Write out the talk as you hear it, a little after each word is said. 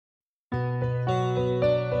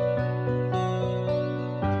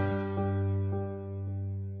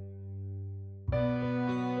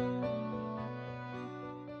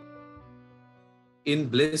in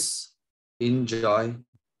bliss, in joy,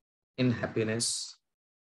 in happiness,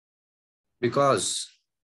 because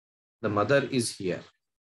the mother is here.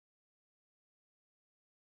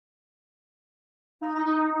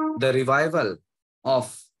 The revival of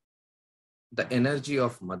the energy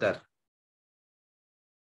of mother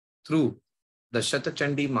through the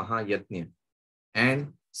Shatchandi Yajna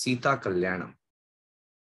and Sita Kalyanam.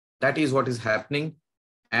 That is what is happening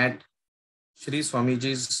at Sri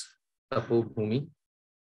Swamiji's Tapobhumi.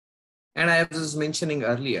 And I was mentioning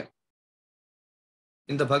earlier,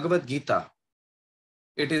 in the Bhagavad Gita,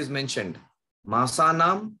 it is mentioned,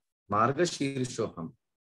 Masanam Margashirshoham.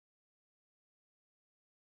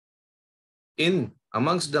 In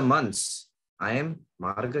amongst the months, I am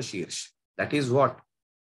Margashirsh. That is what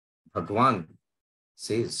Bhagwan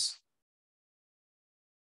says.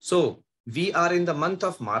 So, we are in the month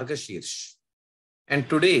of Margashirsh. And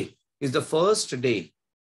today is the first day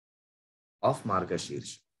of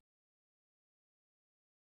Margashirsha.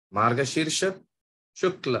 Margashirsha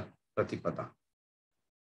Shukla Pratipada.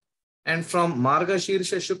 And from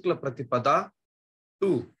Margashirsha Shukla Pratipada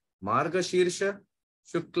to Margashirsha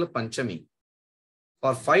Shukla Panchami,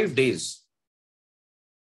 for 5 days,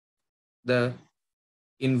 the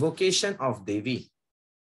invocation of Devi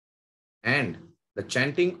and the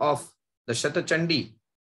chanting of the Shatchandi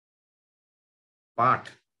paath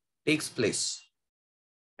takes place.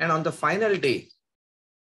 And on the final day,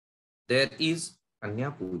 there is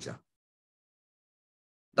Kanya Puja,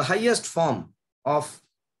 the highest form of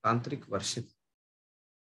tantric worship.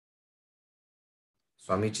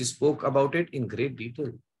 Swamiji spoke about it in great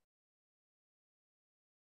detail.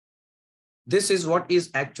 This is what is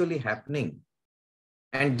actually happening.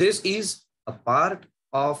 And this is a part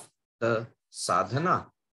of the sadhana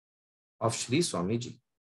of Sri Swamiji.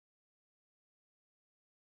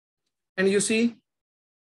 And you see,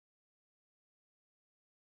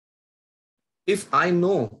 if I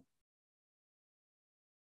know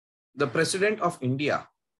the President of India,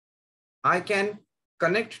 I can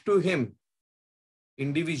connect to him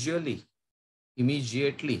individually,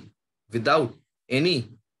 immediately, without any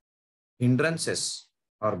hindrances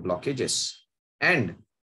or blockages. And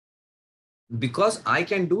because I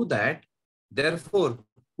can do that, therefore,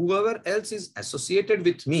 whoever else is associated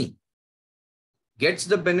with me gets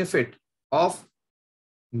the benefit of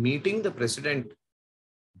meeting the President,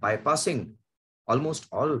 bypassing almost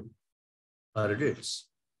all hurdles.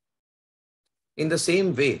 In the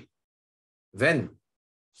same way, when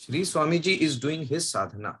Sri Swamiji is doing his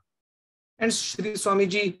sadhana and Sri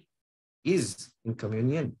Swamiji is in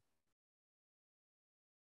communion,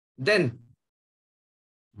 then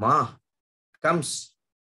Ma comes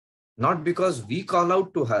not because we call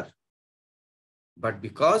out to her, but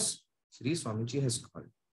because Sri Swamiji has called.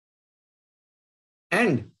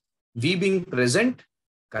 And we being present,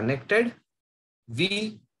 connected,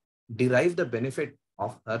 we derive the benefit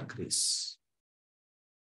of her grace.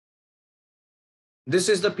 This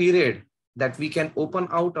is the period that we can open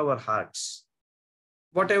out our hearts.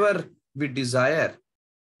 Whatever we desire,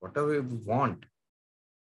 whatever we want,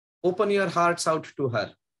 open your hearts out to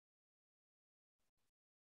her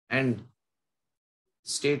and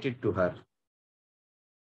state it to her.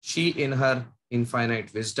 She, in her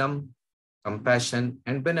infinite wisdom, compassion,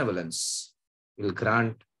 and benevolence, will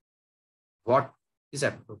grant what is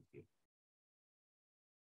appropriate.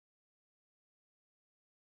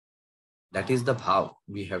 That is the bhav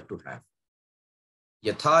we have to have.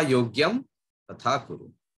 Yatha yogyam tatha kuru.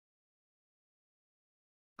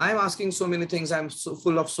 I am asking so many things. I am so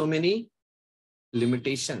full of so many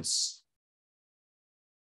limitations.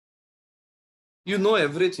 You know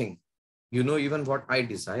everything. You know even what I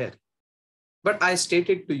desire. But I state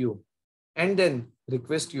it to you and then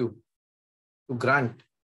request you to grant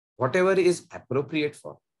whatever is appropriate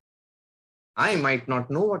for. I might not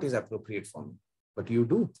know what is appropriate for me, but you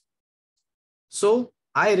do. So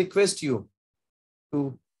I request you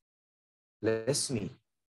to bless me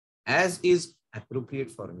as is appropriate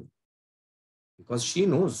for me, because she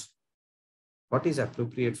knows what is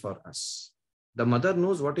appropriate for us. The mother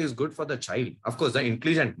knows what is good for the child. Of course, the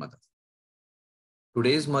intelligent mother.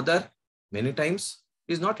 Today's mother, many times,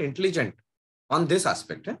 is not intelligent on this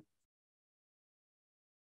aspect.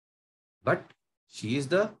 But she is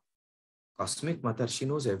the cosmic mother. She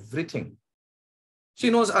knows everything. She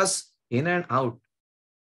knows us in and out,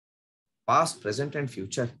 past, present, and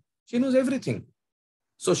future. She knows everything.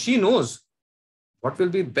 So she knows what will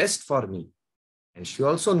be best for me. And she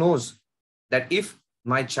also knows that if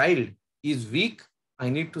my child is weak, I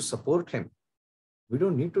need to support him. We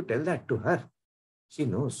don't need to tell that to her. She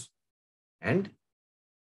knows. And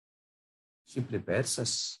she prepares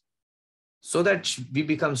us. so that we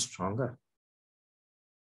become stronger.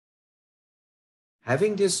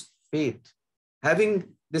 Having this faith,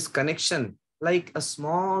 having this connection like a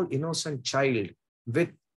small innocent child with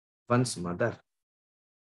one's mother.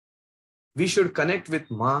 We should connect with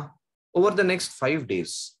Ma over the next 5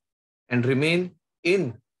 days and remain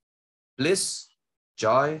in bliss,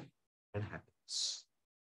 joy, and happiness.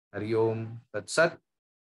 Hari Om Tat Sat.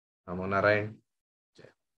 Namo Narayan.